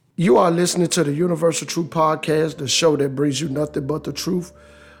You are listening to the Universal Truth Podcast, the show that brings you nothing but the truth,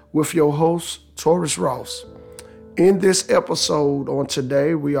 with your host, Taurus Ross. In this episode on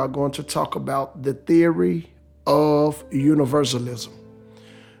today, we are going to talk about the theory of universalism.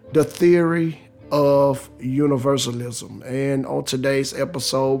 The theory of universalism. And on today's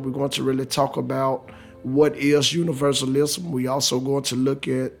episode, we're going to really talk about what is universalism. We also going to look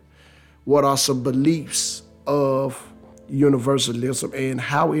at what are some beliefs of universalism and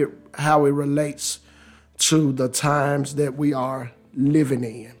how it relates to the times that we are living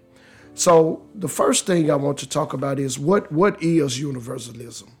in. So the first thing I want to talk about is what is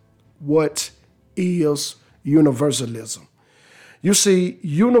universalism? What is universalism? You see,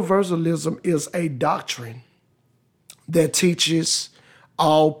 universalism is a doctrine that teaches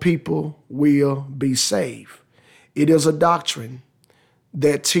all people will be saved. It is a doctrine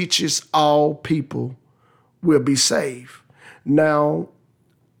that teaches all people will be saved. Now,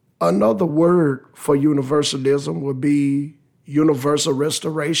 another word for universalism would be universal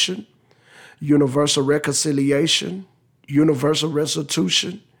restoration, universal reconciliation, universal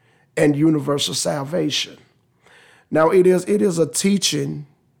restitution, and universal salvation. Now, it is a teaching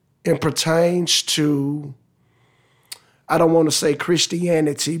and pertains to, I don't want to say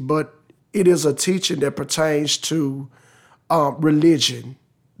Christianity, but it is a teaching that pertains to religion,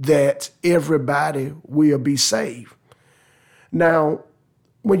 that everybody will be saved. Now,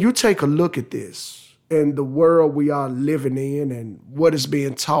 when you take a look at this and the world we are living in and what is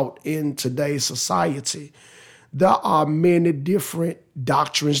being taught in today's society, there are many different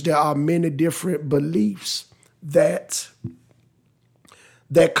doctrines, there are many different beliefs that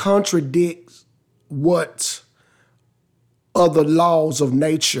contradict what other laws of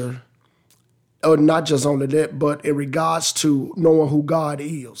nature, or not just only that, but in regards to knowing who God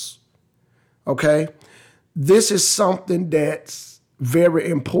is. Okay? This is something that's very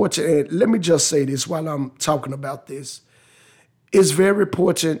important. And let me just say this while I'm talking about this. It's very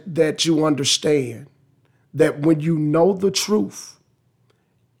important that you understand that when you know the truth,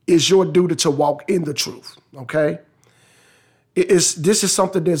 it's your duty to walk in the truth, okay? This is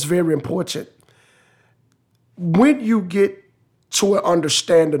something that's very important. When you get to an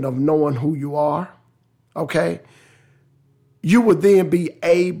understanding of knowing who you are, okay, you will then be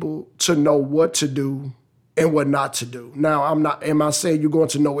able to know what to do and what not to do. Now, am I saying you're going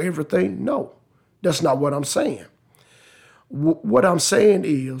to know everything? No, that's not what I'm saying. What I'm saying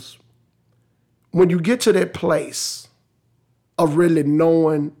is, when you get to that place of really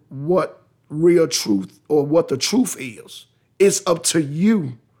knowing what real truth or what the truth is, it's up to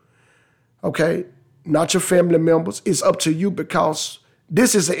you, okay? Not your family members. It's up to you, because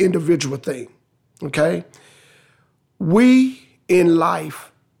this is an individual thing, okay? We in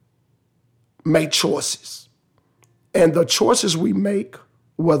life make choices. And the choices we make,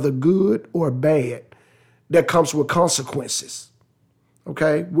 whether good or bad, that comes with consequences.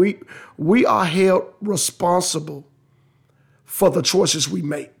 Okay? We are held responsible for the choices we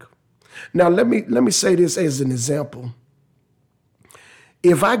make. Now let me say this as an example.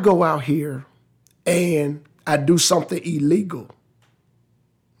 If I go out here and I do something illegal,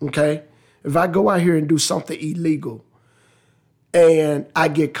 okay? If I go out here and do something illegal and I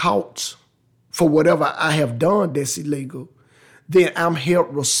get caught for whatever I have done that's illegal, then I'm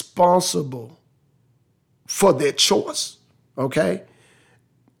held responsible for that choice, okay?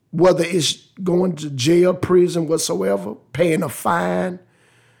 Whether it's going to jail, prison, whatsoever, paying a fine,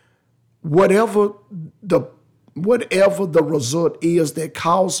 whatever the result is that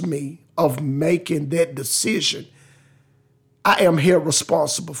caused me of making that decision, I am held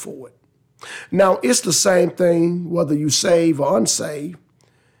responsible for it. Now, it's the same thing whether you save or unsaved,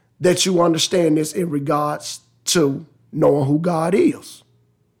 that you understand this in regards to knowing who God is.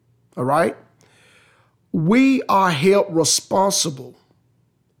 All right? We are held responsible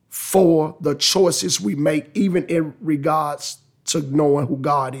for the choices we make, even in regards to knowing who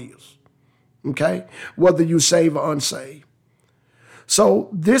God is. Okay? Whether you save or unsaved. So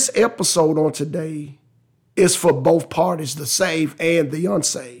this episode on today is for both parties, the saved and the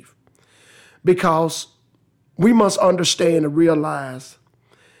unsaved. Because we must understand and realize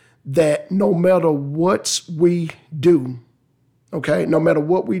that no matter what we do, okay, no matter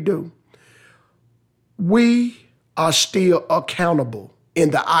what we do, we are still accountable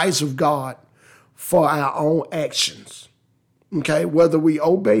in the eyes of God for our own actions, okay, whether we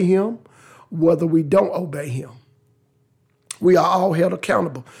obey him, whether we don't obey him. We are all held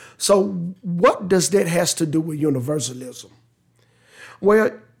accountable. So what does that has to do with universalism? Well,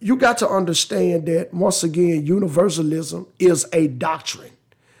 you got to understand that, once again, universalism is a doctrine.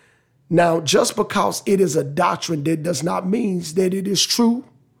 Now, just because it is a doctrine, that does not mean that it is true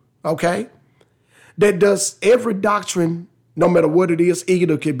Okay? That does every doctrine, no matter what it is,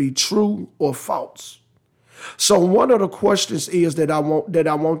 either can be true or false. So one of the questions is that I want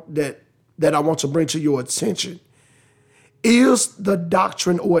to bring to your attention is the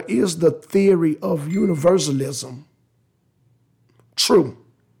doctrine or is the theory of universalism true?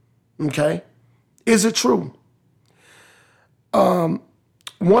 Okay? Is it true? One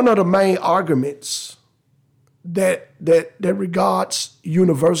of the main arguments that regards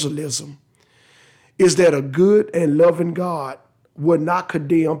universalism is that a good and loving God would not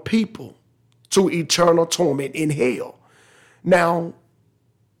condemn people to eternal torment in hell. Now,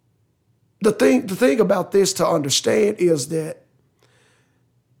 the thing about this to understand is that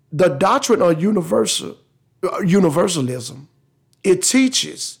the doctrine of universalism, it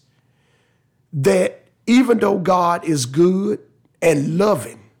teaches that even though God is good and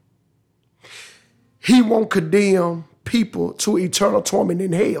loving, he won't condemn people to eternal torment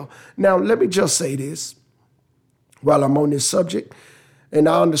in hell. Now, let me just say this while I'm on this subject, and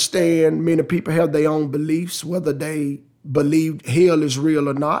I understand many people have their own beliefs, whether they believe hell is real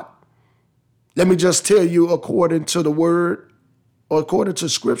or not. Let me just tell you, according to the word or according to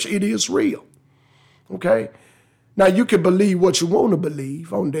scripture, it is real. Okay? Now, you can believe what you want to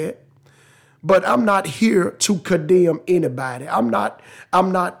believe on that, but I'm not here to condemn anybody. I'm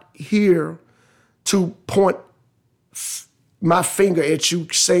not here to point my finger at you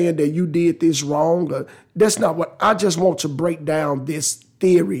saying that you did this wrong. That's not what I just want to break down this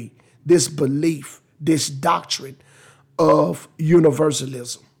theory, this belief, this doctrine of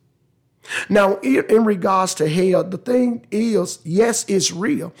universalism. Now, in regards to hell, the thing is, yes, it's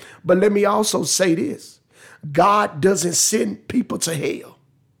real, but let me also say this. God doesn't send people to hell.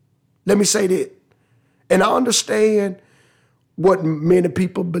 Let me say that. And I understand what many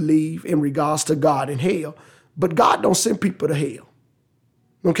people believe in regards to God and hell, but God don't send people to hell.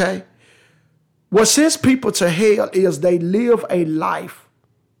 Okay? What sends people to hell is they live a life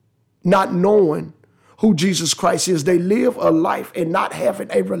not knowing who Jesus Christ is. They live a life and not having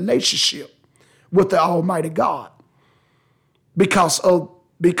a relationship with the Almighty God because of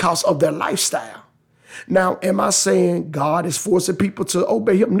their lifestyle. Now, am I saying God is forcing people to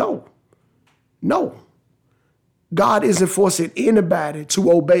obey him? No. God isn't forcing anybody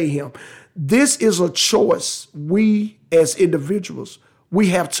to obey him. This is a choice we as individuals, we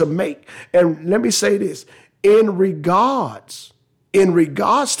have to make. And let me say this, in regards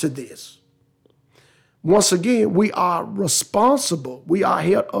to this, once again, we are responsible. We are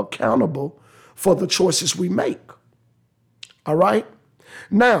held accountable for the choices we make. All right?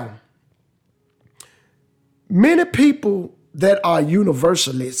 Now, many people that are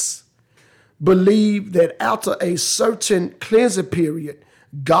universalists believe that after a certain cleansing period,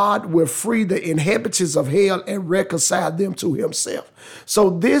 God will free the inhabitants of hell and reconcile them to himself. So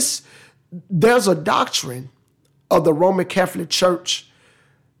there's a doctrine of the Roman Catholic Church,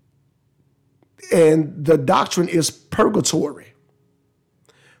 and the doctrine is purgatory.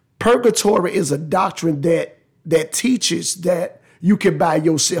 Purgatory is a doctrine that teaches that you can buy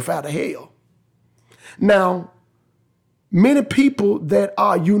yourself out of hell. Now, many people that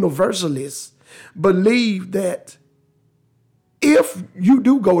are universalists believe that if you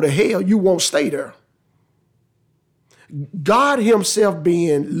do go to hell, you won't stay there. God himself,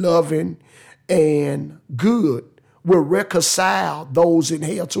 being loving and good, will reconcile those in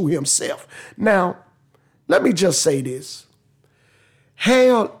hell to himself. Now, let me just say this.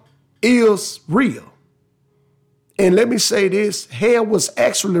 Hell is real. And let me say this, hell was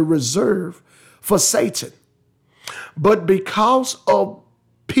actually reserved for Satan. But because of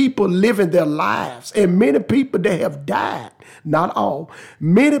people living their lives, and many people that have died, not all,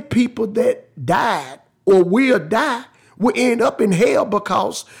 many people that died or will die will end up in hell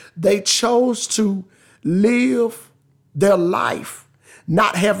because they chose to live their life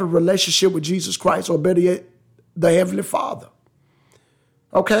not having a relationship with Jesus Christ, or better yet, the Heavenly Father.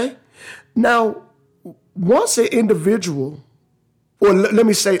 Okay? Now, once an individual, or let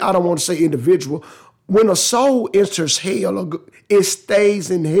me say, I don't want to say individual, when a soul enters hell, it stays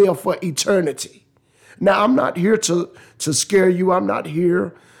in hell for eternity. Now, I'm not here to scare you. I'm not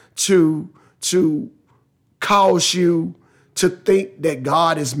here to cause you to think that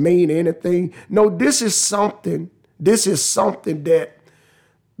God is mean or anything. No, this is something that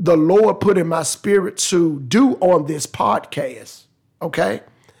the Lord put in my spirit to do on this podcast, okay?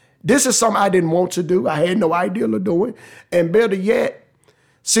 This is something I didn't want to do. I had no idea of doing. And better yet,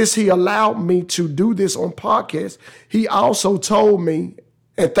 since he allowed me to do this on podcast, he also told me,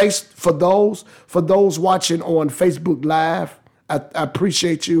 and thanks for those watching on Facebook Live, I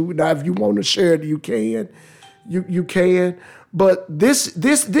appreciate you. Now, if you want to share it, you can. you can. But this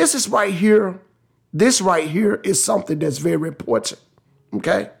is right here. This right here is something that's very important.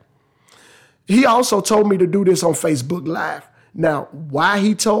 Okay. He also told me to do this on Facebook Live. Now, why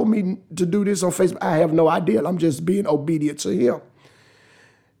he told me to do this on Facebook, I have no idea. I'm just being obedient to him.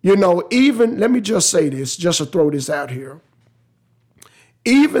 Even, let me just say this, just to throw this out here.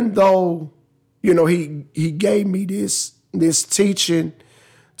 Even though, he gave me this teaching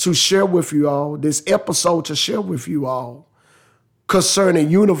to share with you all, this episode to share with you all concerning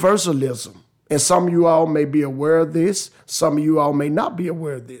universalism. And some of you all may be aware of this. Some of you all may not be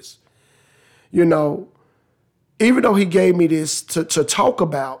aware of this. Even though he gave me this to talk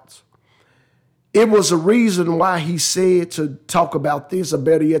about, it was a reason why he said to talk about this, or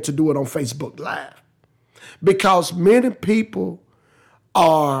better yet, to do it on Facebook Live. Because many people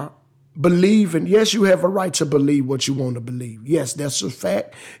are believing, yes, you have a right to believe what you want to believe. Yes, that's a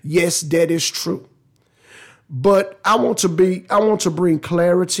fact. Yes, that is true. But I want to bring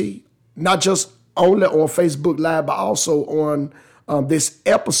clarity, not just only on Facebook Live, but also on this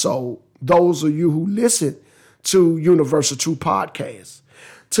episode, those of you who listen to Universal Truth Podcast,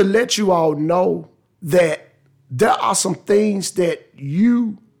 to let you all know that there are some things that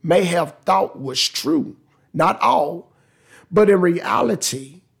you may have thought was true, not all, but in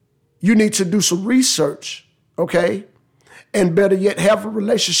reality, you need to do some research, okay? And better yet, have a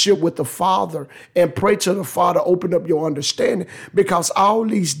relationship with the Father and pray to the Father, open up your understanding, because all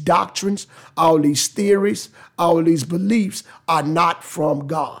these doctrines, all these theories, all these beliefs are not from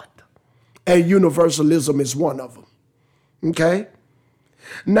God. And universalism is one of them. Okay?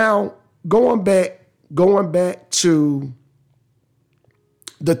 Now, going back to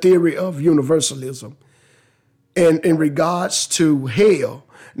the theory of universalism and in regards to hell.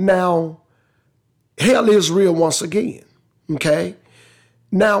 Now, hell is real once again. Okay?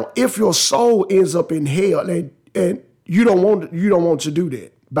 Now, if your soul ends up in hell, and you don't want to do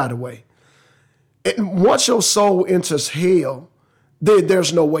that, by the way. And once your soul enters hell, then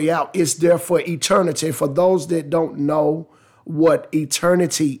there's no way out. It's there for eternity. For those that don't know what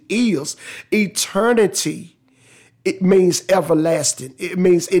eternity is, eternity, it means everlasting. It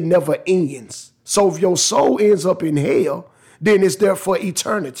means it never ends. So if your soul ends up in hell, then it's there for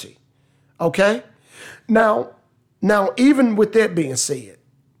eternity. Okay? Now, even with that being said,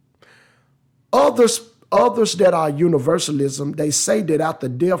 others that are universalism, they say that after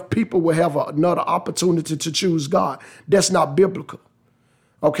death, people will have another opportunity to choose God. That's not biblical.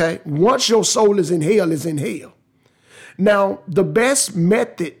 Okay? Once your soul is in hell, it's in hell. Now, the best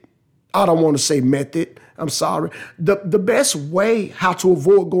method, I don't want to say method, I'm sorry. The best way how to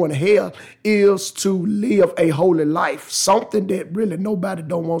avoid going to hell is to live a holy life, something that really nobody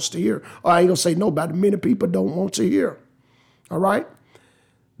don't wants to hear. Or I ain't going to say nobody, many people don't want to hear. All right?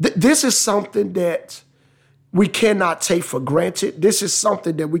 This is something that we cannot take for granted. This is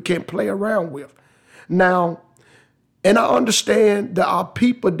something that we can't play around with. Now, and I understand there are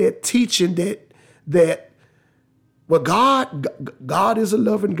people that teaching that well, God is a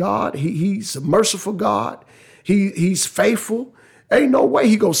loving God. He's a merciful God. He's faithful. Ain't no way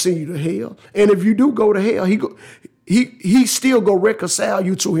he gonna send you to hell. And if you do go to hell, he still gonna reconcile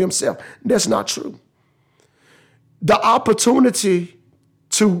you to himself. That's not true. The opportunity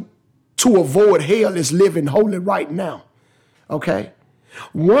to avoid hell is living holy right now. Okay?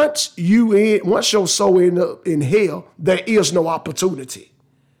 Once your soul ends up in hell, there is no opportunity.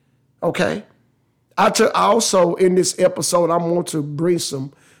 Okay? Also, in this episode, I want to bring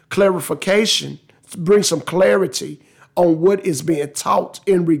some clarification, bring some clarity on what is being taught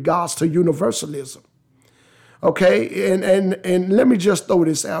in regards to universalism. Okay? And let me just throw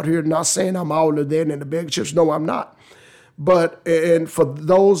this out here, not saying I'm all of that in the bag of chips. No, I'm not. But, and for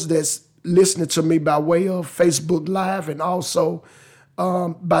those that's listening to me by way of Facebook Live and also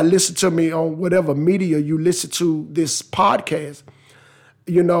by listening to me on whatever media you listen to this podcast,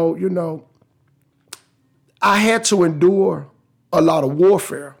 you know, I had to endure a lot of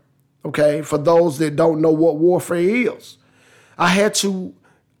warfare, okay? For those that don't know what warfare is, I had to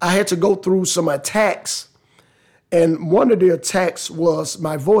go through some attacks, and one of the attacks was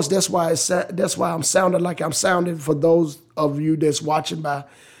my voice. That's why I'm sounding like I'm sounding. For those of you that's watching by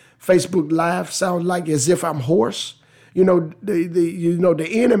Facebook Live, sound like as if I'm hoarse. The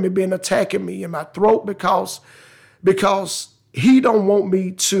enemy been attacking me in my throat because he don't want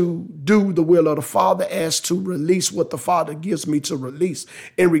me to do the will of the Father as to release what the Father gives me to release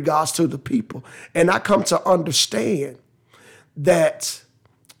in regards to the people. And I come to understand that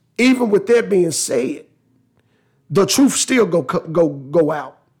even with that being said, the truth still go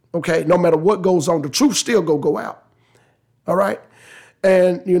out. Okay, no matter what goes on, the truth still go out. All right,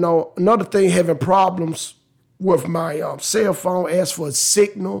 and another thing, having problems with my cell phone, asked for a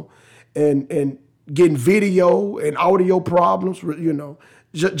signal, and getting video and audio problems,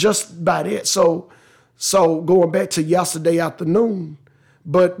 just by that. So going back to yesterday afternoon,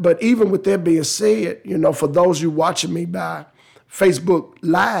 but even with that being said, for those you watching me by Facebook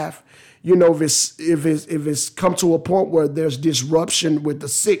Live, if it's come to a point where there's disruption with the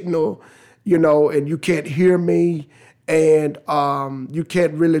signal, and you can't hear me, and you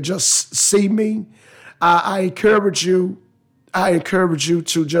can't really just see me, I encourage you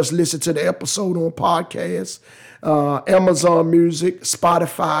to just listen to the episode on podcasts, Amazon Music,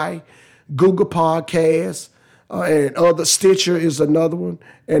 Spotify, Google Podcasts, and other. Stitcher is another one,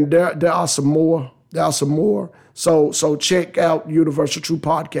 and there are some more. So check out Universal Truth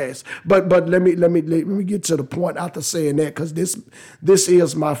Podcast. But let me get to the point after saying that, because this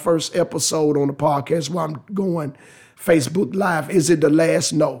is my first episode on the podcast where I'm going Facebook Live. Is it the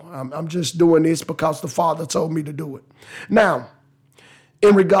last? No, I'm just doing this because the Father told me to do it. Now,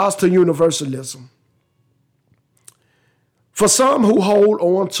 in regards to universalism, for some who hold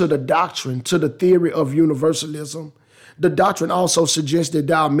on to the doctrine, to the theory of universalism, the doctrine also suggests that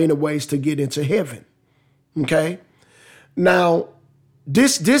there are many ways to get into heaven. Okay? Now,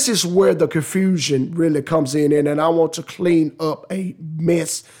 this is where the confusion really comes in, and I want to clean up a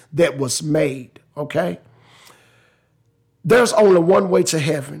mess that was made. Okay? There's only one way to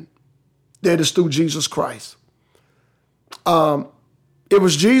heaven. That is through Jesus Christ. It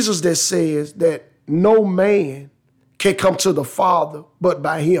was Jesus that says that no man can come to the Father but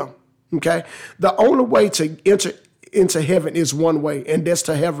by him. Okay? The only way to enter into heaven is one way, and that's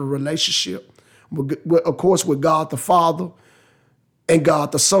to have a relationship, of course, with God the Father and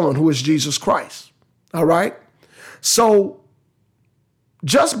God the Son, who is Jesus Christ. All right? So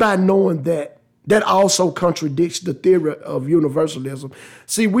just by knowing that also contradicts the theory of universalism.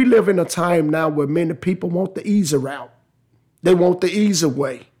 See, we live in a time now where many people want the easy route. They want the easy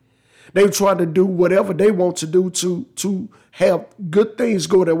way. They try to do whatever they want to do to have good things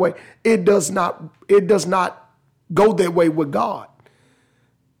go their way. It does not go that way with God.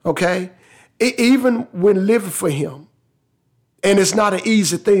 Okay? Even when living for him, and it's not an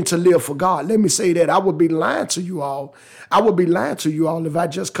easy thing to live for God. Let me say that. I would be lying to you all. If I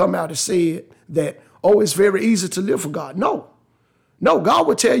just come out and said that, it's very easy to live for God. No, God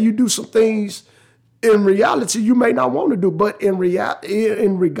would tell you do some things in reality you may not want to do, but in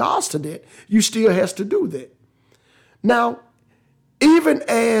regards to that, you still has to do that. Now, even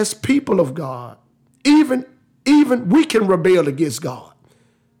as people of God, even we can rebel against God.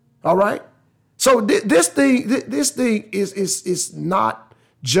 All right? So this thing is not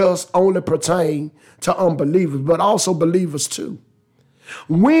just only pertain to unbelievers, but also believers too.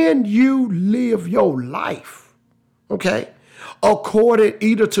 When you live your life, okay, according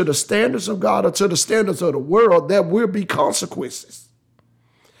either to the standards of God or to the standards of the world, there will be consequences.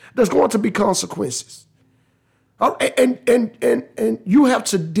 There's going to be consequences. And you have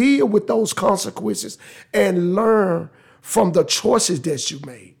to deal with those consequences and learn from the choices that you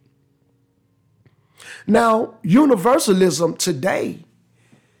made. Now, universalism today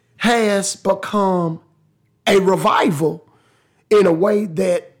has become a revival in a way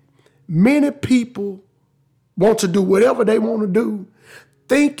that many people want to do whatever they want to do,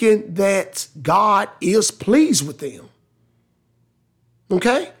 thinking that God is pleased with them.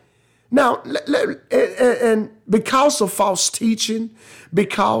 Okay? Now, and because of false teaching,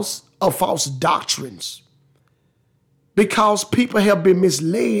 because of false doctrines, because people have been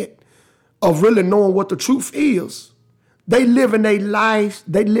misled of really knowing what the truth is, they live in their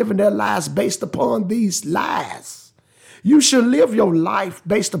lives based upon these lies. You should live your life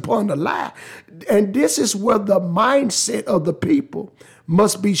based upon the lie. And this is where the mindset of the people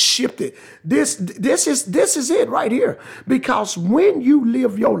must be shifted. This is it right here. Because when you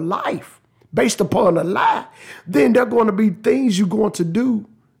live your life based upon a lie, then there are going to be things you're going to do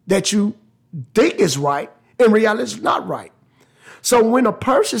that you think is right. In reality, it's not right. So when a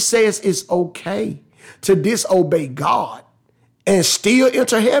person says it's okay to disobey God and still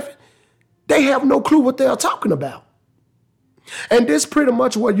enter heaven, they have no clue what they're talking about. And this is pretty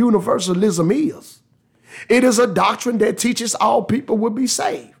much what universalism is. It is a doctrine that teaches all people will be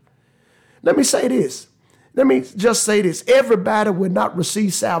saved. Let me say this. Let me just say this. Everybody will not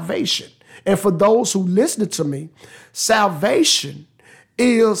receive salvation. And for those who listen to me, salvation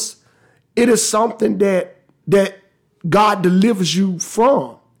is something that God delivers you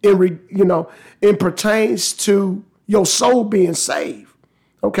from. It pertains to your soul being saved.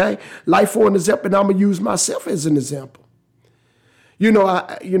 Okay? Like for an example, and I'm gonna use myself as an example.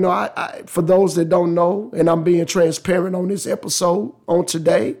 I for those that don't know, and I'm being transparent on this episode on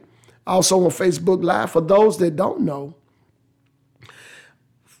today, Also on Facebook Live. For those that don't know,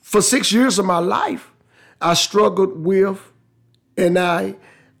 for 6 years of my life, I struggled with, and I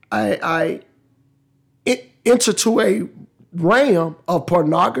entered to a realm of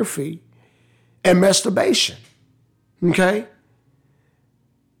pornography and masturbation. Okay?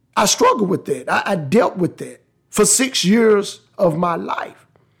 I struggled with that. I dealt with that for 6 years of my life.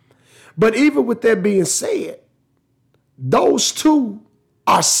 But even with that being said, those two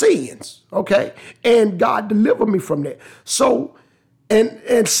are sins, okay? And God delivered me from that. So,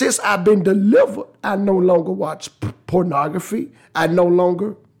 and since I've been delivered, I no longer watch pornography. I no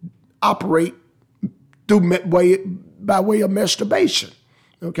longer operate by way of masturbation,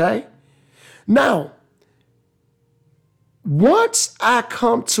 okay? Now, once I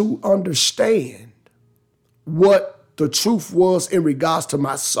come to understand what the truth was in regards to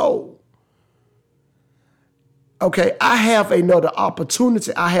my soul, okay, I have another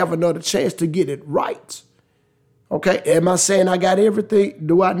opportunity. I have another chance to get it right. Okay, am I saying I got everything?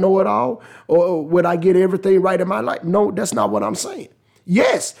 Do I know it all? Or would I get everything right in my life? No, that's not what I'm saying.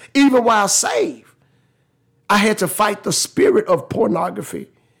 Yes, even while saved, I had to fight the spirit of pornography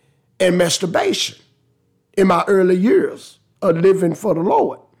and masturbation in my early years of living for the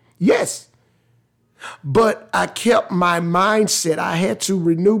Lord. Yes. But I kept my mindset. I had to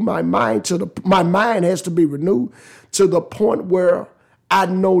renew my mind my mind has to be renewed to the point where I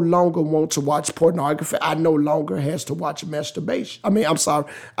no longer want to watch pornography. I no longer has to watch masturbation.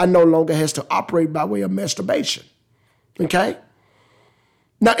 I no longer has to operate by way of masturbation. Okay?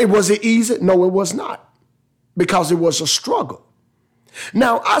 Now, was it easy? No, it was not. Because it was a struggle.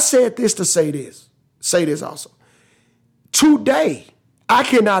 Now, I said this to say this also. Today, I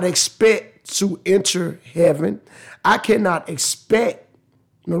cannot expect to enter heaven. I cannot expect,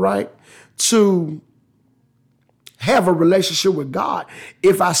 all right, to have a relationship with God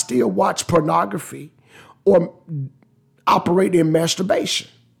if I still watch pornography or operate in masturbation.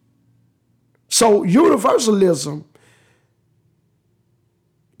 So universalism,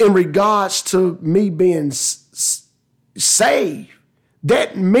 in regards to me being saved,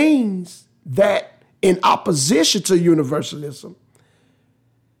 that means that in opposition to universalism,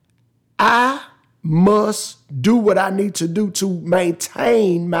 I must do what I need to do to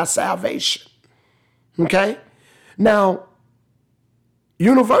maintain my salvation. Okay? Now,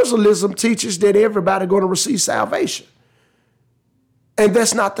 universalism teaches that everybody's going to receive salvation. And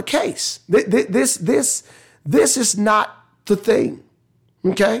that's not the case. This is not the thing.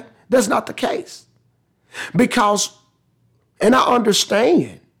 Okay? That's not the case. Because, and I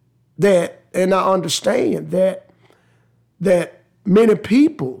understand that many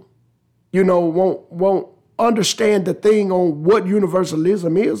people, won't understand the thing on what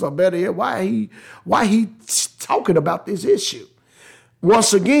universalism is, or better yet, why he's talking about this issue.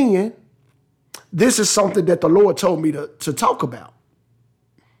 Once again, this is something that the Lord told me to talk about.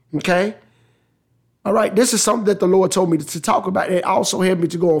 Okay? All right, this is something that the Lord told me to talk about. It also had me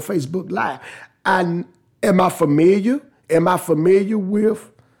to go on Facebook Live. And am I familiar? Am I familiar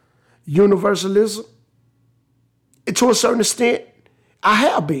with universalism? To a certain extent, I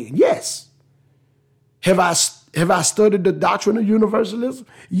have been, yes. Have I studied the doctrine of universalism?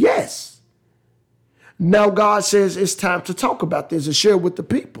 Yes. Now God says it's time to talk about this and share with the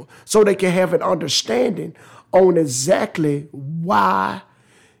people so they can have an understanding on exactly why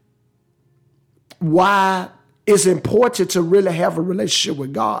it's important to really have a relationship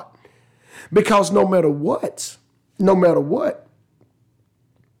with God. Because no matter what,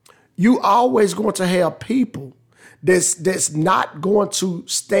 you always going to have people that's not going to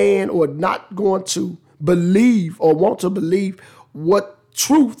stand or not going to believe or want to believe what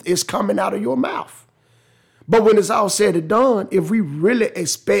truth is coming out of your mouth. But when it's all said and done, if we really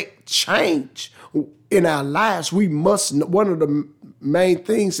expect change in our lives, we must, one of the main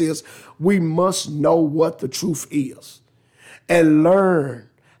things is we must know what the truth is and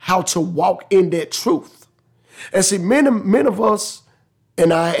learn how to walk in that truth. And see, many of us,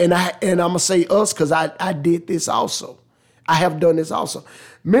 and I'm gonna say us because I did this also. I have done this also.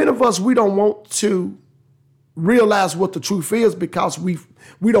 Many of us, we don't want to realize what the truth is because we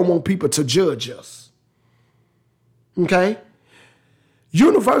don't want people to judge us. Okay?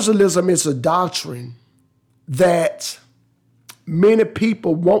 Universalism is a doctrine that many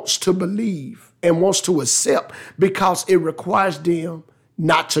people wants to believe and wants to accept because it requires them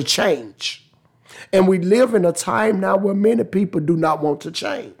not to change. And we live in a time now where many people do not want to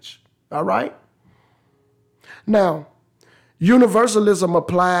change. All right? Now, universalism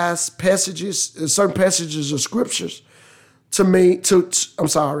applies certain passages of scriptures to me, I'm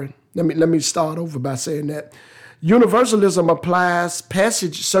sorry. Let me start over by saying that. Universalism applies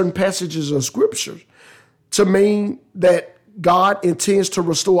certain passages of scripture to mean that God intends to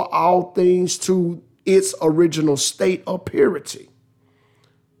restore all things to its original state of purity.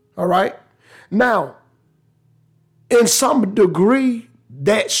 All right? Now, in some degree,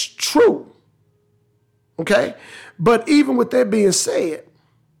 that's true. Okay? But even with that being said,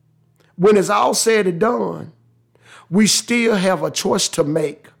 when it's all said and done, we still have a choice to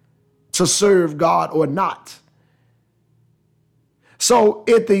make to serve God or not. So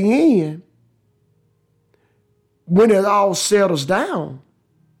at the end, when it all settles down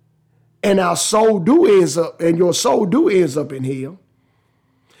and our soul ends up in hell,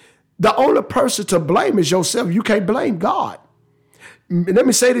 the only person to blame is yourself. You can't blame God. Let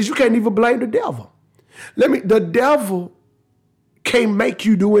me say this, you can't even blame the devil. The devil can't make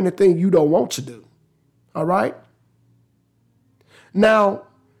you do anything you don't want to do. All right? Now,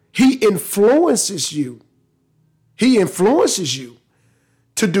 he influences you. He influences you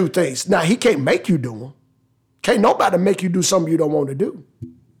to do things. Now, he can't make you do them. Can't nobody make you do something you don't want to do.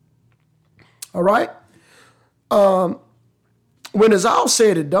 All right? When it's all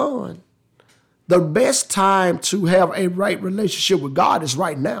said and done, the best time to have a right relationship with God is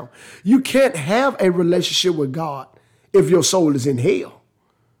right now. You can't have a relationship with God if your soul is in hell.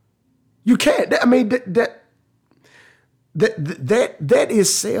 You can't. I mean, that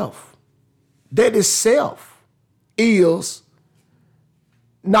is self. That is self is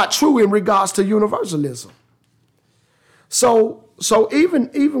not true in regards to universalism. So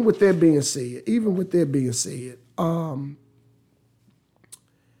even with that being said,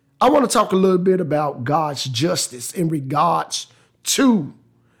 I want to talk a little bit about God's justice in regards to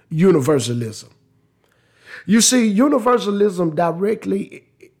universalism. You see, universalism directs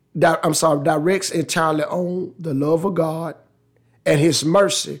entirely on the love of God and his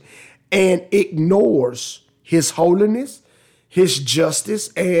mercy and ignores his holiness, his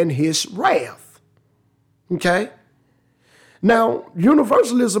justice, and his wrath. Okay? Now,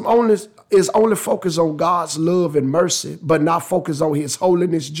 universalism is only focused on God's love and mercy, but not focused on his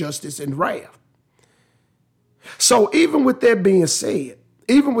holiness, justice, and wrath. So even with that being said,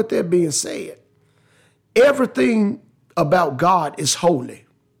 everything about God is holy.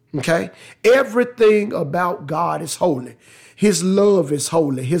 Okay? Everything about God is holy. His love is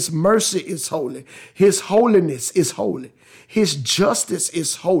holy. His mercy is holy. His holiness is holy. His justice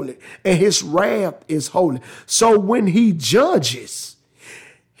is holy. And his wrath is holy. So when he judges,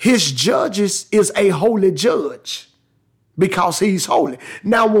 his judges is a holy judge because he's holy.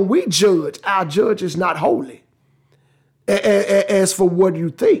 Now, when we judge, our judge is not holy. As for what you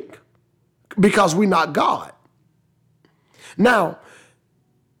think, because we're not God. Now,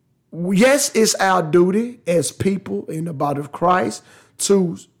 yes, it's our duty as people in the body of Christ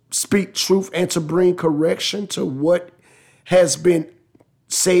to speak truth and to bring correction to what has been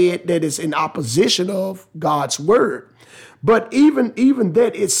said that is in opposition of God's word. But even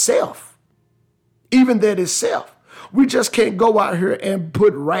that itself, we just can't go out here and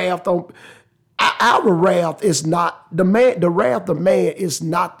put wrath on. Our wrath is not the wrath of man is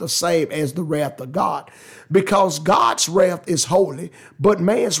not the same as the wrath of God, because God's wrath is holy, but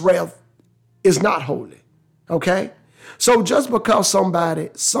man's wrath is not holy. Okay? So just because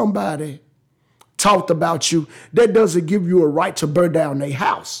somebody talked about you, that doesn't give you a right to burn down their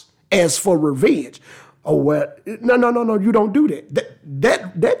house as for revenge. Oh, well, no, you don't do that.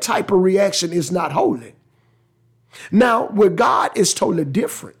 That type of reaction is not holy. Now, with God, it's totally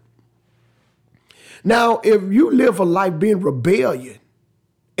different. Now, if you live a life being rebellion,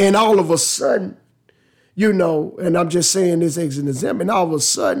 and all of a sudden, and I'm just saying this as an example, and all of a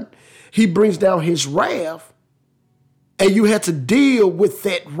sudden, he brings down his wrath, and you have to deal with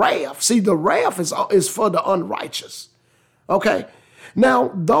that wrath. See, the wrath is for the unrighteous. Okay?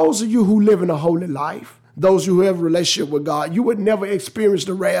 Now, those of you who live in a holy life, those who have a relationship with God, you would never experience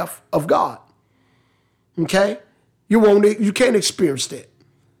the wrath of God. Okay? You can't experience that.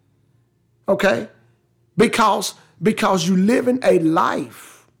 Okay? Because you live in a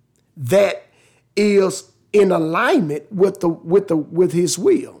life that is in alignment with his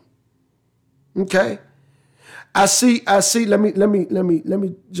will. Okay? I see, let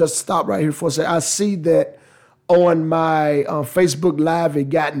me just stop right here for a second. I see that on my Facebook Live, it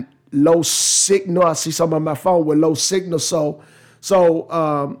got low signal. I see some on my phone with low signal. So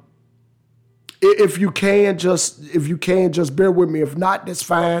if you can just bear with me. If not, that's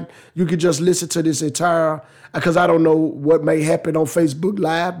fine. You can just listen to this entire, because I don't know what may happen on Facebook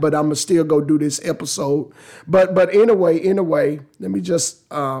Live, but I'm gonna still go do this episode. But anyway, let me just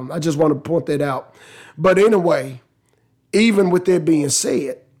I just want to point that out. But anyway, even with that being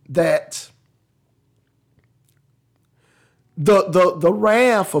said, that The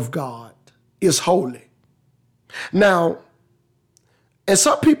wrath of God is holy. Now, and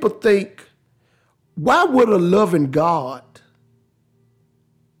some people think, why would a loving God,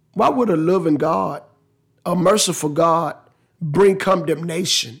 a merciful God, bring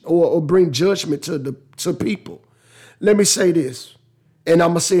condemnation or bring judgment to people? Let me say this, and I'm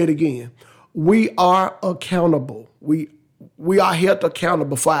going to say it again. We are accountable. We are held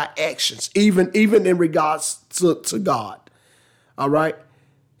accountable for our actions, even in regards to God. All right?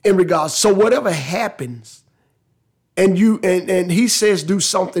 In regards, so whatever happens, and he says do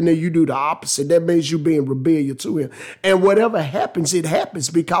something and you do the opposite, that means you being rebellious to him. And whatever happens, it happens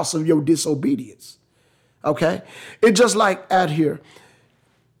because of your disobedience. Okay? It's just like out here.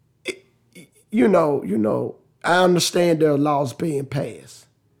 You know, I understand there are laws being passed.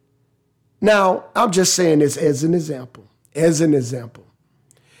 Now, I'm just saying this as an example. As an example.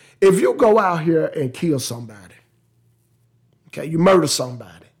 If you go out here and kill somebody, okay, you murder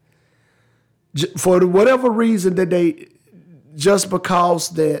somebody, for whatever reason just because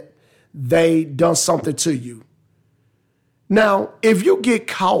that they done something to you. Now, if you get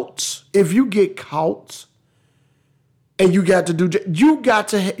caught, and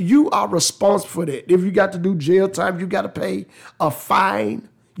you are responsible for that. If you got to do jail time, you got to pay a fine,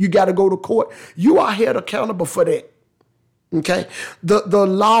 you got to go to court. You are held accountable for that. Okay? The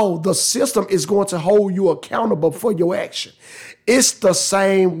law, the system is going to hold you accountable for your action. It's the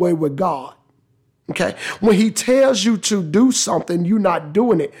same way with God. Okay? When he tells you to do something, you're not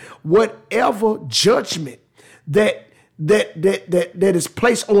doing it. Whatever judgment that is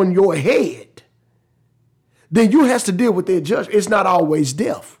placed on your head, then you have to deal with that judgment. It's not always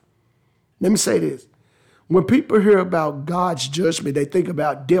death. Let me say this. When people hear about God's judgment, they think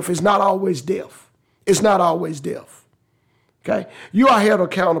about death. It's not always death. It's not always death. Okay? You are held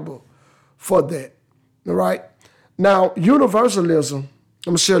accountable for that. All right? Now, universalism, I'm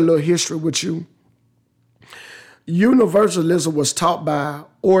going to share a little history with you. Universalism was taught by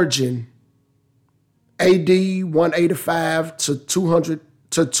Origen, AD 185 to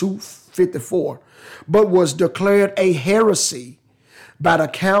 254, but was declared a heresy by the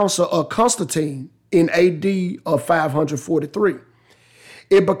Council of Constantine in AD of 543.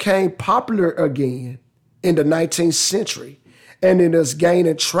 It became popular again in the 19th century, and it is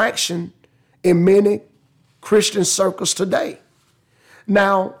gaining traction in many Christian circles today.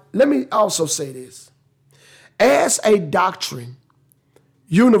 Now, let me also say this. As a doctrine,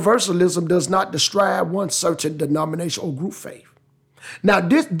 universalism does not describe one certain denomination or group faith. Now,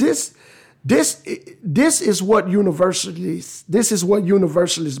 this is what universalists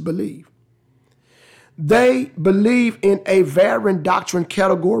believe. They believe in a varying doctrine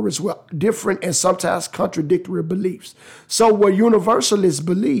categories with different and sometimes contradictory beliefs. So what universalists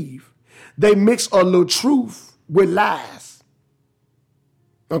believe, they mix a little truth with lies.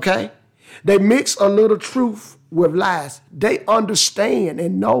 Okay? They mix a little truth with lies. They understand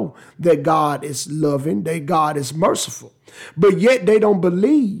and know that God is loving, that God is merciful. But yet they don't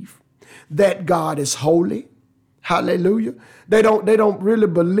believe that God is holy. Hallelujah. They don't really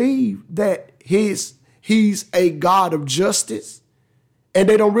believe that he's a God of justice. And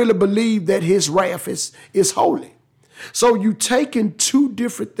they don't really believe that his wrath is holy. So you taking two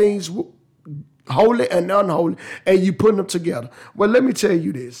different things, holy and unholy, and you putting them together. Well, let me tell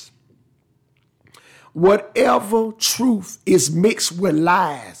you this. Whatever truth is mixed with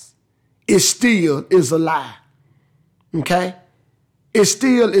lies, it still is a lie. Okay? It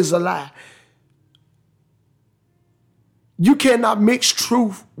still is a lie. You cannot mix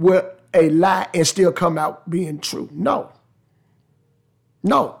truth with a lie and still come out being true. No.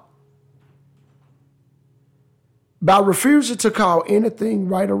 By refusing to call anything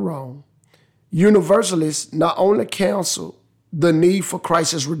right or wrong, universalists not only counsel the need for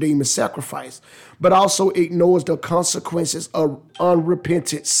Christ's redeeming sacrifice, but also ignores the consequences of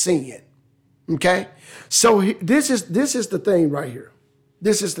unrepentant sin. Okay? So this is the thing right here.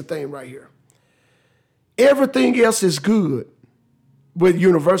 This is the thing right here. Everything else is good with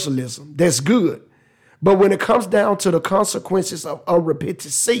universalism. That's good. But when it comes down to the consequences of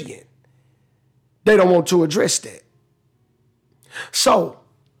unrepentant sin, they don't want to address that. So,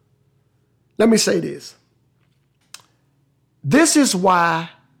 let me say this. This is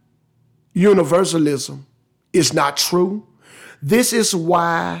why universalism is not true. This is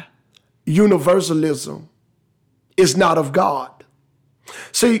why universalism is not of God.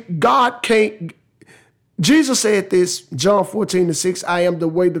 See, God can't. Jesus said this, John 14:6, I am the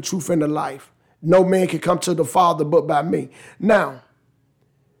way, the truth, and the life. No man can come to the Father but by me. Now,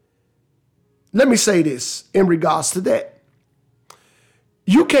 let me say this in regards to that.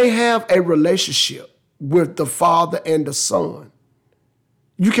 You can't have a relationship with the Father and the Son.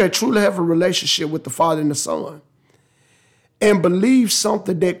 You can't truly have a relationship with the Father and the Son and believe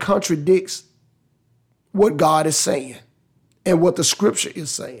something that contradicts what God is saying and what the scripture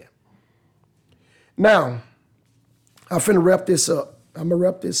is saying. Now, I'm finna wrap this up. I'm gonna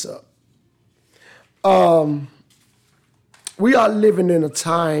wrap this up. We are living in a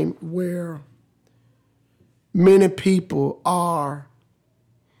time where many people are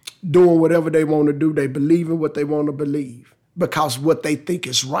doing whatever they want to do. They believe in what they want to believe because what they think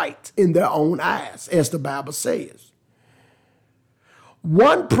is right in their own eyes, as the Bible says.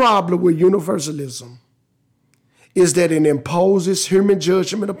 One problem with universalism is that it imposes human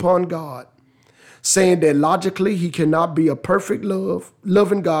judgment upon God, saying that logically he cannot be a perfect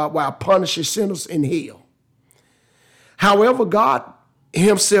loving God while punishing sinners in hell. However, God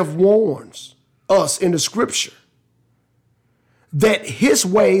himself warns us in the scripture that his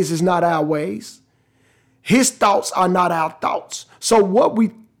ways is not our ways. His thoughts are not our thoughts.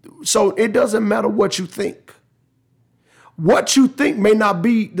 So it doesn't matter what you think. What you think may not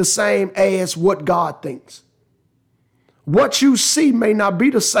be the same as what God thinks. What you see may not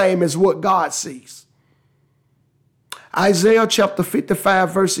be the same as what God sees. Isaiah chapter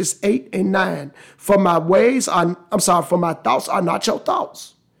 55 verses 8 and 9. For my thoughts are not your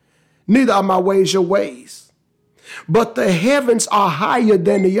thoughts, neither are my ways your ways. But the heavens are higher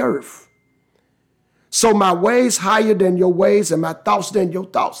than the earth. So my ways higher than your ways and my thoughts than your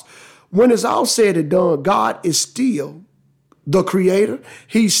thoughts. When it's all said and done, God is still the creator.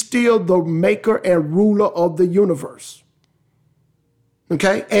 He's still the maker and ruler of the universe.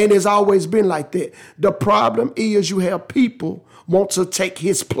 Okay? And it's always been like that. The problem is you have people want to take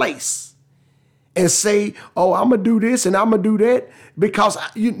his place and say, oh, I'm going to do this and I'm going to do that because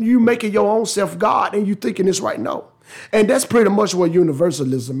you making your own self God and you thinking it's right. No. And that's pretty much what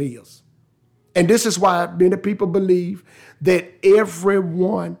universalism is. And this is why many people believe that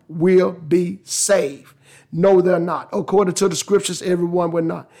everyone will be saved. No, they're not. According to the scriptures, everyone will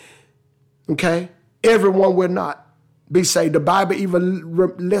not. Okay? Everyone will not be saved. The Bible even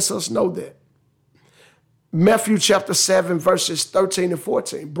lets us know that. Matthew chapter 7, verses 13 and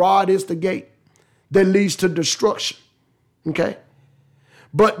 14. Broad is the gate that leads to destruction. Okay?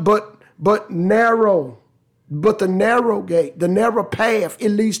 But the narrow gate, the narrow path, it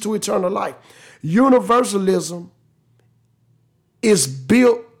leads to eternal life. Universalism is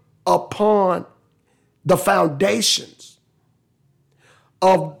built upon the foundations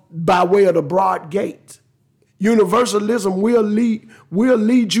by way of the broad gate. Universalism will lead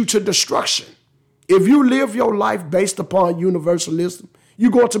you to destruction. If you live your life based upon universalism, you're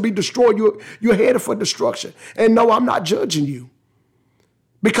going to be destroyed. You're headed for destruction. And no, I'm not judging you.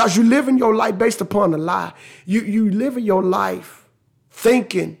 Because you live in your life based upon a lie. You live in your life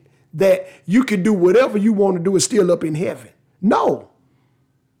thinking that you can do whatever you want to do and still up in heaven. No,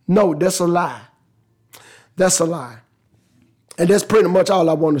 that's a lie. That's a lie. And that's pretty much all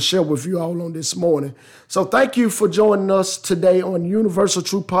I want to share with you all on this morning. So thank you for joining us today on Universal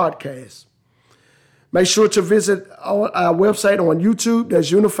Truth Podcast. Make sure to visit our website on YouTube.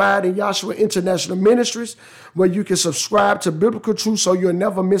 That's Unified in Yahshua International Ministries, where you can subscribe to Biblical Truth so you'll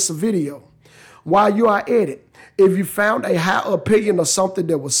never miss a video. While you are at it, if you found a high opinion of something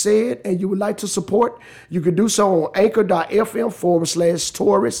that was said and you would like to support, you can do so on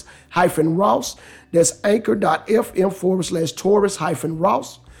anchor.fm/Taurus-Ross. That's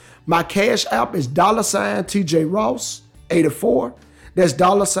anchor.fm/Taurus-Ross. My cash app is $TJ Ross 84. That's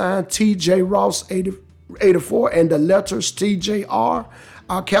 $TJ Ross 84, and the letters TJR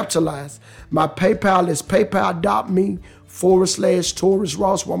are capitalized. My PayPal is paypal.me/Taurus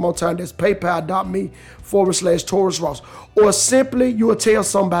Ross. One more time, that's paypal.me/Taurus Ross. Or simply you will tell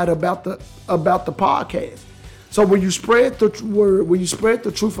somebody about the podcast. So when you spread the word, when you spread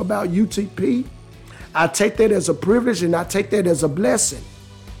the truth about UTP, I take that as a privilege and I take that as a blessing.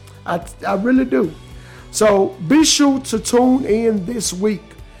 I really do. So be sure to tune in this week.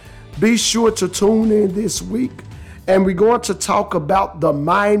 Be sure to tune in this week. And we're going to talk about the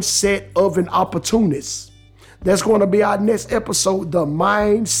mindset of an opportunist. That's going to be our next episode, the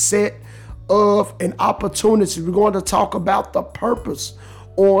mindset of an opportunist. We're going to talk about the purpose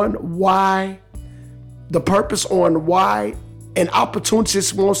on why an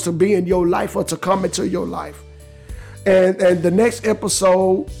opportunist wants to be in your life or to come into your life. And the next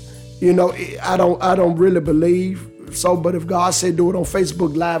episode, I don't really believe so, but if God said do it on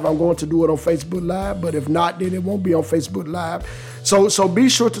Facebook Live, I'm going to do it on Facebook Live. But if not, then it won't be on Facebook Live. So be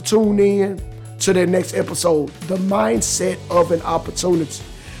sure to tune in to the next episode, the mindset of an opportunity.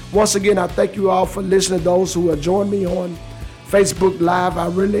 Once again, I thank you all for listening. Those who have joined me on Facebook Live, I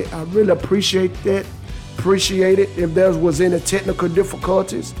really appreciate that. Appreciate it. If there was any technical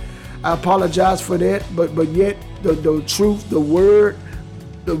difficulties, I apologize for that. But yet the truth, the word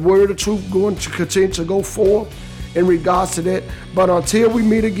of truth going to continue to go forth in regards to that. But until we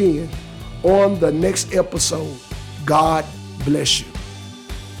meet again on the next episode, God bless you.